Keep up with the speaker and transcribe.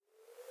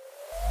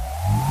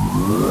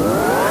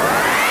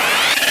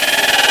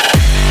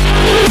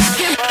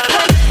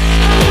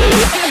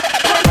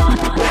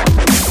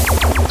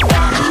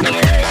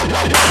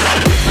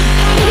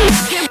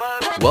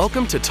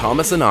Welcome to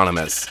Thomas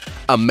Anonymous,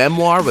 a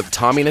memoir with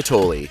Tommy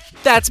Natoli.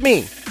 That's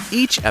me.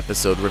 Each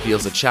episode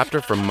reveals a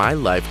chapter from my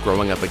life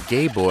growing up a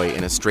gay boy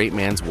in a straight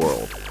man's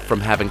world.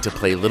 From having to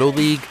play Little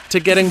League to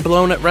getting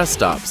blown at rest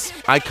stops,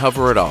 I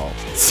cover it all.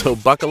 So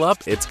buckle up,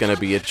 it's gonna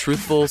be a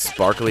truthful,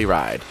 sparkly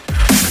ride.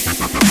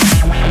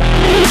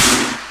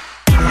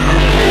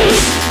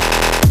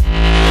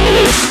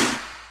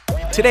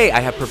 Today I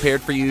have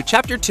prepared for you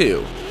Chapter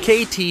 2,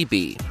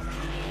 KTB.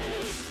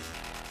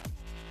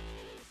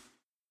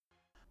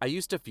 I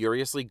used to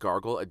furiously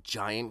gargle a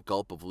giant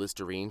gulp of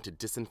Listerine to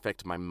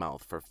disinfect my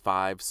mouth for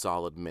 5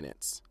 solid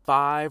minutes.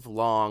 5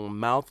 long,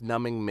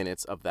 mouth-numbing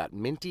minutes of that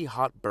minty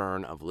hot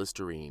burn of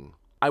Listerine.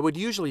 I would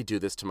usually do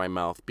this to my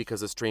mouth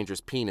because a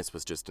stranger's penis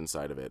was just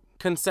inside of it.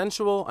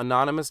 Consensual,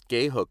 anonymous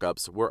gay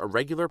hookups were a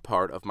regular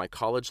part of my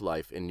college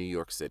life in New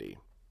York City.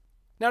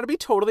 Now, to be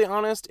totally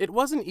honest, it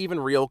wasn't even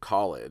real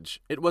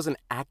college. It was an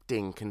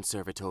acting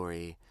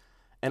conservatory.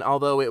 And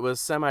although it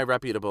was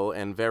semi-reputable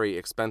and very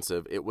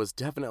expensive, it was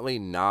definitely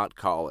not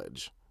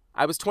college.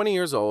 I was 20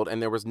 years old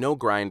and there was no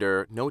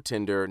Grindr, no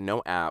Tinder,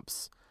 no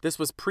apps. This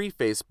was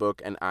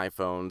pre-Facebook and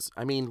iPhones.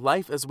 I mean,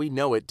 life as we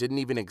know it didn't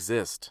even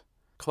exist.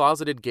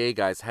 Closeted gay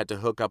guys had to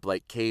hook up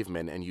like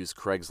cavemen and use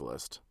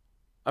Craigslist.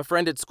 A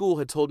friend at school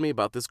had told me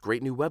about this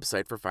great new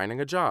website for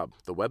finding a job.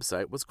 The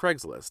website was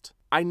Craigslist.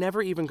 I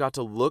never even got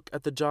to look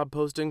at the job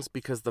postings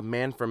because the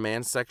man for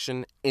man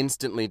section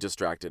instantly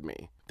distracted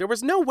me. There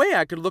was no way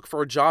I could look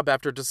for a job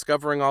after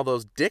discovering all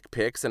those dick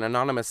pics and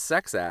anonymous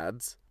sex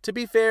ads. To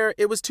be fair,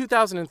 it was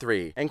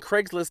 2003, and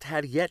Craigslist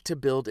had yet to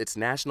build its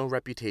national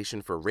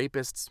reputation for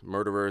rapists,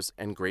 murderers,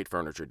 and great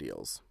furniture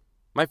deals.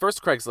 My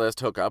first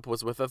Craigslist hookup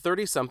was with a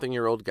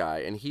 30-something-year-old guy,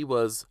 and he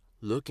was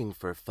looking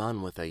for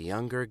fun with a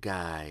younger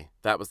guy.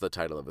 That was the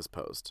title of his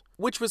post,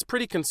 which was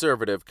pretty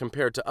conservative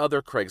compared to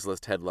other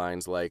Craigslist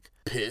headlines like,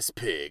 "Piss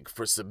pig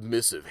for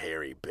submissive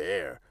hairy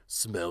bear,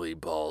 smelly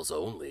balls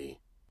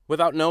only."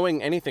 Without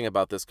knowing anything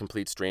about this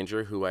complete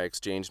stranger who I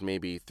exchanged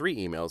maybe 3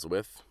 emails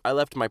with, I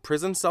left my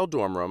prison cell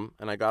dorm room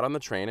and I got on the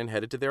train and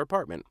headed to their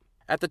apartment.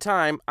 At the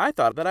time, I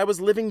thought that I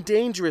was living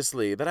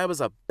dangerously, that I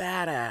was a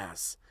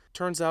badass.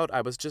 Turns out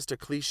I was just a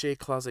cliche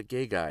closet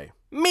gay guy.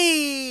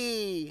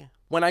 Me!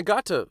 When I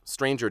got to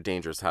Stranger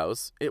Danger's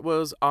house, it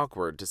was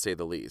awkward to say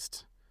the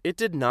least. It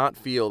did not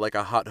feel like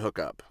a hot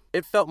hookup.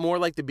 It felt more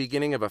like the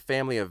beginning of a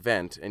family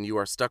event and you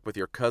are stuck with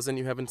your cousin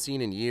you haven't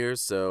seen in years,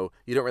 so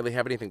you don't really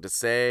have anything to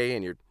say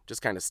and you're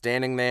just kind of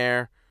standing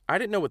there. I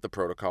didn't know what the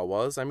protocol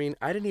was. I mean,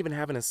 I didn't even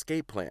have an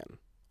escape plan.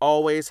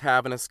 Always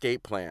have an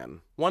escape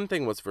plan. One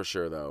thing was for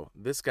sure though,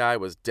 this guy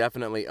was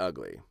definitely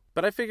ugly.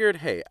 But I figured,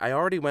 hey, I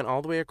already went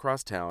all the way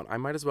across town. I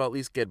might as well at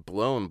least get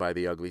blown by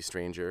the ugly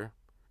stranger.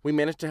 We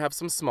managed to have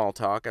some small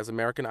talk as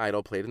American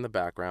Idol played in the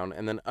background,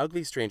 and then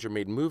Ugly Stranger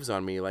made moves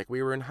on me like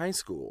we were in high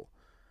school.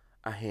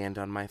 A hand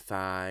on my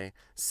thigh,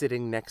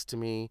 sitting next to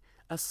me,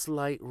 a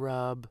slight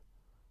rub.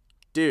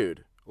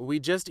 Dude, we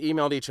just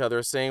emailed each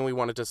other saying we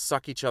wanted to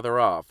suck each other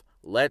off.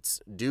 Let's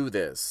do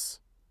this.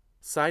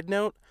 Side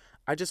note,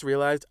 I just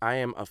realized I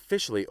am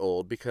officially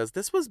old because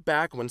this was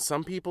back when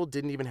some people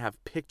didn't even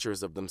have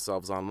pictures of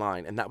themselves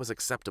online, and that was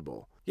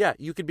acceptable. Yeah,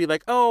 you could be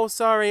like, oh,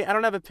 sorry, I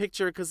don't have a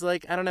picture because, I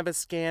don't have a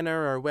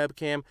scanner or a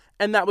webcam,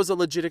 and that was a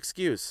legit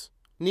excuse.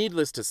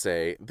 Needless to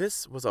say,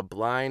 this was a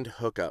blind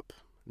hookup.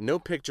 No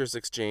pictures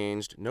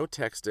exchanged, no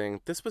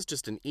texting. This was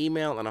just an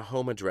email and a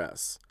home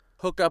address.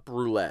 Hookup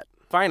roulette.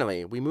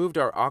 Finally, we moved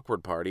our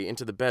awkward party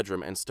into the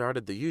bedroom and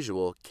started the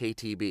usual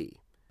KTB.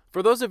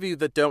 For those of you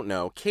that don't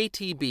know,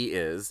 KTB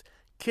is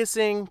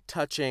kissing,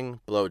 touching,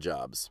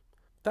 blowjobs.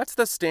 That's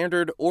the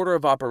standard order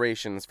of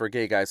operations for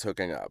gay guys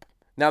hooking up.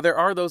 Now, there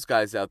are those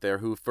guys out there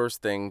who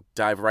first thing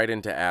dive right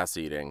into ass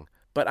eating,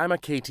 but I'm a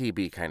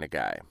KTB kind of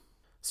guy.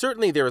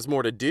 Certainly there is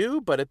more to do,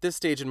 but at this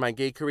stage in my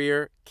gay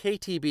career,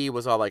 KTB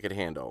was all I could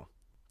handle.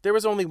 There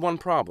was only one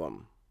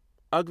problem.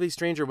 Ugly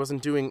Stranger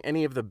wasn't doing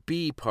any of the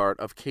B part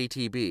of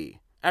KTB.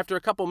 After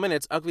a couple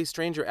minutes, Ugly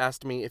Stranger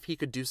asked me if he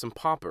could do some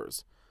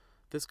poppers.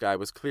 This guy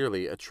was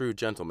clearly a true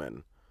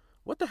gentleman.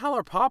 What the hell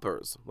are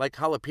poppers? Like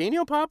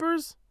jalapeno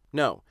poppers?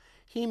 No,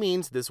 he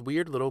means this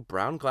weird little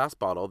brown glass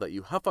bottle that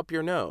you huff up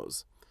your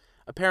nose.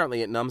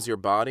 Apparently it numbs your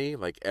body,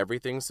 like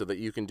everything, so that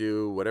you can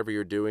do whatever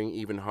you're doing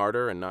even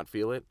harder and not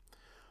feel it.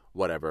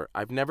 Whatever,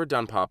 I've never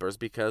done poppers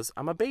because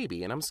I'm a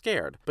baby and I'm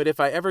scared. But if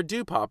I ever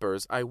do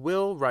poppers, I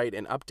will write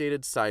an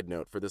updated side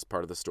note for this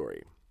part of the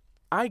story.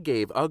 I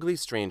gave Ugly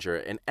Stranger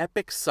an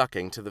epic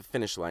sucking to the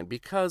finish line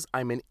because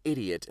I'm an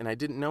idiot and I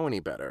didn't know any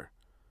better.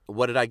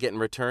 What did I get in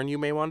return, you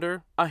may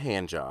wonder? A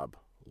hand job.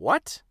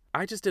 What?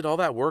 I just did all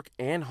that work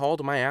and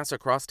hauled my ass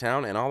across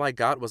town and all I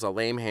got was a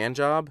lame hand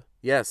job?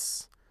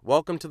 Yes.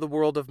 Welcome to the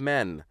world of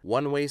men.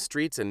 One-way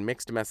streets and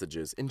mixed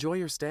messages. Enjoy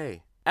your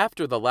stay.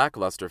 After the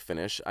lackluster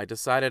finish, I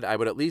decided I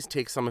would at least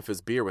take some of his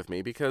beer with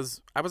me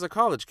because I was a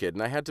college kid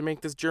and I had to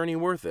make this journey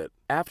worth it.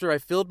 After I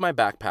filled my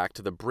backpack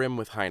to the brim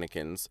with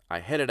Heinekens, I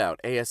headed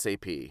out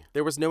ASAP.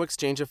 There was no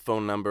exchange of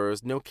phone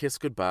numbers, no kiss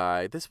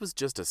goodbye. This was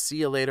just a see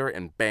you later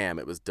and bam,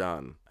 it was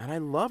done. And I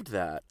loved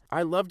that.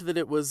 I loved that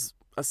it was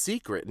a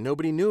secret.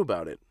 Nobody knew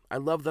about it. I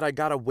loved that I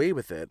got away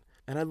with it.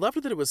 And I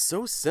loved that it was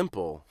so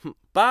simple.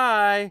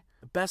 Bye!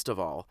 Best of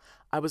all,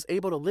 I was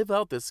able to live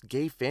out this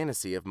gay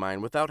fantasy of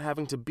mine without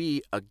having to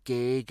be a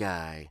gay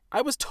guy.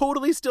 I was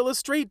totally still a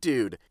straight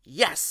dude.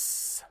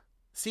 Yes!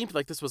 Seemed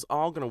like this was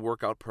all going to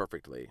work out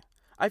perfectly.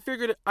 I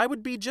figured I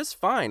would be just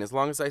fine as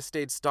long as I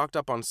stayed stocked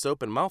up on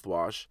soap and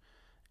mouthwash.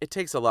 It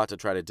takes a lot to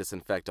try to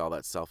disinfect all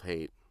that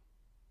self-hate.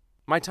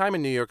 My time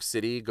in New York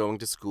City, going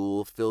to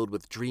school, filled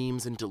with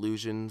dreams and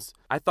delusions.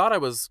 I thought I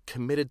was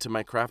committed to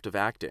my craft of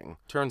acting.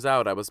 Turns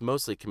out I was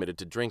mostly committed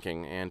to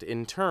drinking, and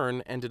in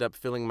turn ended up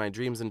filling my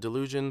dreams and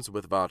delusions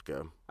with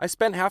vodka. I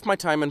spent half my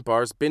time in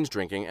bars binge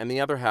drinking and the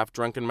other half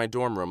drunk in my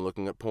dorm room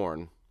looking at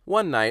porn.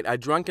 One night, I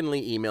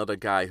drunkenly emailed a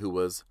guy who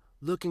was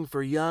looking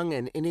for young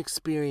and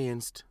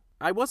inexperienced.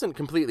 I wasn't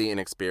completely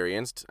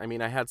inexperienced. I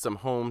mean, I had some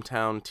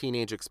hometown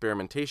teenage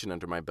experimentation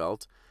under my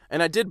belt,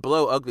 and I did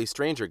blow Ugly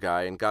Stranger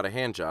Guy and got a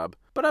hand job,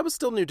 but I was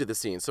still new to the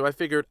scene, so I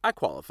figured I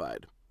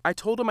qualified. I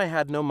told him I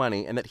had no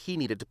money and that he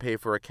needed to pay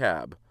for a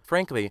cab.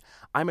 Frankly,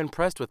 I'm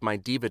impressed with my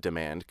diva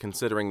demand,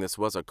 considering this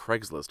was a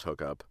Craigslist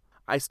hookup.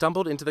 I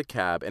stumbled into the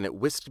cab and it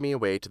whisked me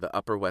away to the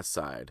Upper West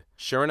Side.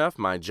 Sure enough,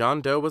 my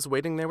John Doe was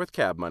waiting there with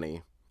cab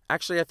money.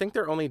 Actually, I think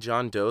they're only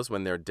John Does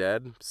when they're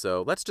dead,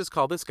 so let's just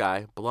call this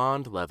guy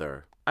Blonde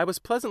Leather. I was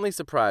pleasantly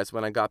surprised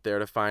when I got there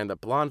to find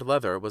that Blonde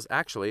Leather was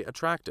actually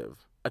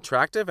attractive.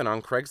 Attractive and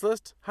on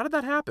Craigslist? How did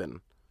that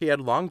happen? He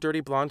had long, dirty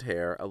blonde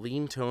hair, a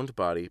lean-toned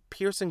body,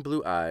 piercing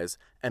blue eyes,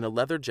 and a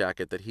leather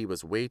jacket that he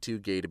was way too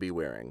gay to be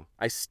wearing.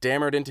 I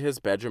stammered into his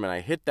bedroom and I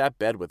hit that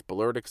bed with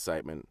blurred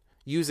excitement.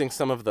 Using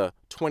some of the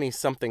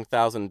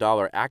 $20-something-thousand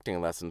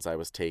acting lessons I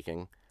was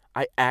taking,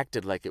 I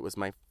acted like it was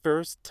my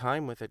first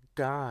time with a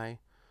guy.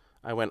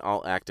 I went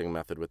all acting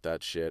method with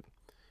that shit.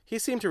 He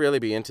seemed to really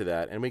be into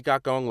that, and we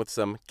got going with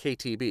some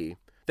KTB.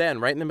 Then,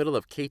 right in the middle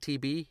of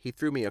KTB, he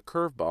threw me a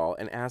curveball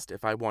and asked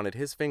if I wanted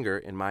his finger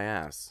in my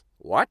ass.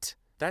 What?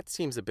 That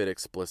seems a bit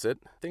explicit.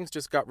 Things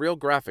just got real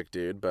graphic,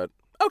 dude, but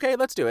okay,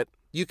 let's do it.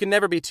 You can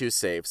never be too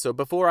safe, so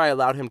before I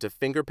allowed him to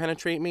finger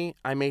penetrate me,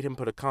 I made him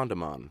put a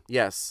condom on.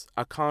 Yes,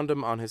 a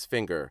condom on his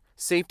finger.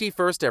 Safety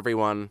first,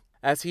 everyone.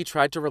 As he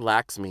tried to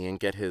relax me and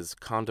get his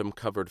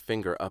condom-covered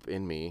finger up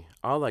in me,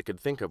 all I could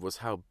think of was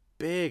how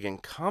big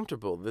and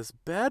comfortable this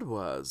bed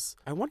was.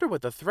 I wonder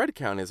what the thread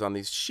count is on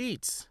these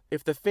sheets.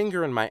 If the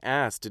finger in my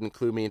ass didn't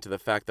clue me into the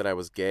fact that I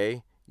was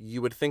gay,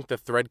 you would think the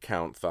thread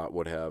count thought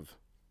would have.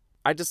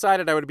 I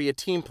decided I would be a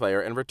team player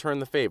and return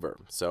the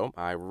favor, so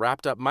I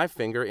wrapped up my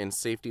finger in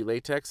safety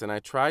latex and I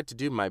tried to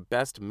do my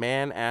best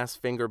man-ass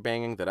finger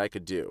banging that I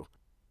could do.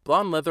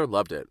 Blonde Leather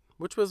loved it,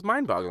 which was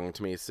mind-boggling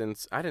to me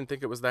since I didn't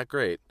think it was that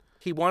great.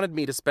 He wanted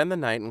me to spend the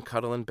night and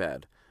cuddle in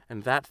bed,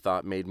 and that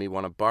thought made me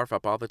want to barf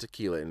up all the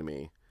tequila in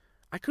me.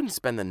 I couldn't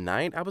spend the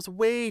night. I was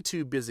way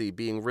too busy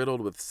being riddled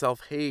with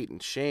self-hate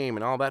and shame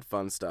and all that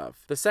fun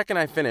stuff. The second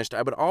I finished,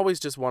 I would always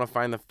just want to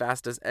find the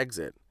fastest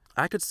exit.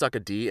 I could suck a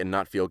D and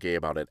not feel gay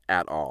about it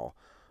at all.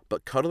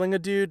 But cuddling a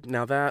dude,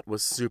 now that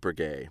was super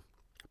gay.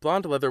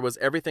 Blonde Leather was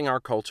everything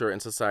our culture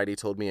and society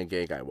told me a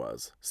gay guy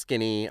was.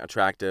 Skinny,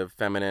 attractive,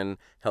 feminine,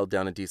 held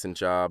down a decent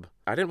job.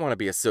 I didn't want to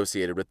be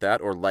associated with that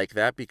or like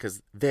that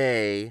because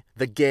they,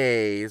 the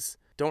gays,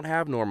 don't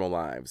have normal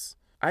lives.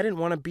 I didn't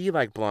want to be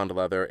like Blonde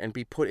Leather and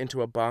be put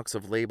into a box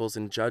of labels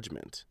and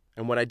judgment.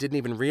 And what I didn't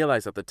even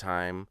realize at the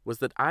time was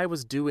that I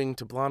was doing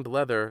to Blonde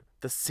Leather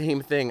the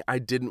same thing I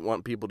didn't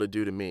want people to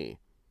do to me.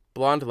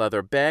 Blonde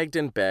Leather begged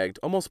and begged,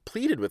 almost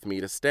pleaded with me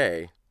to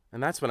stay.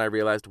 And that's when I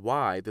realized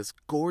why this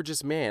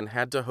gorgeous man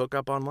had to hook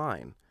up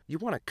online. You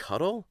want to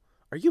cuddle?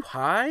 Are you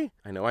high?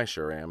 I know I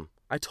sure am.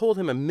 I told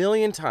him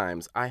 1,000,000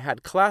 times I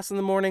had class in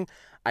the morning.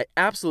 I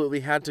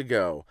absolutely had to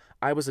go.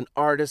 I was an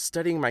artist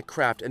studying my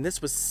craft, and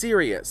this was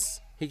serious.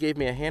 He gave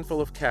me a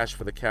handful of cash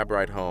for the cab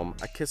ride home,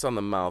 a kiss on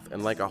the mouth,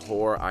 and like a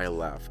whore, I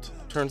left.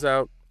 Turns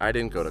out, I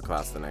didn't go to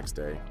class the next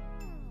day.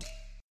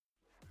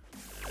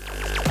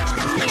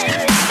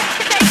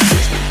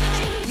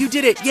 You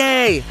did it!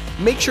 Yay!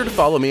 Make sure to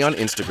follow me on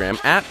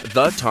Instagram at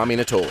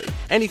 @TommyNatoli.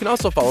 And you can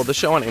also follow the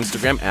show on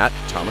Instagram at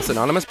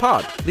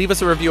ThomasAnonymousPod. Leave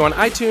us a review on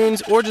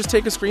iTunes or just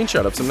take a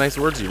screenshot of some nice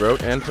words you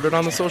wrote and put it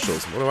on the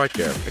socials. What do I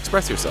care?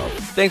 Express yourself.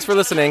 Thanks for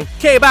listening.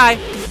 Okay, bye!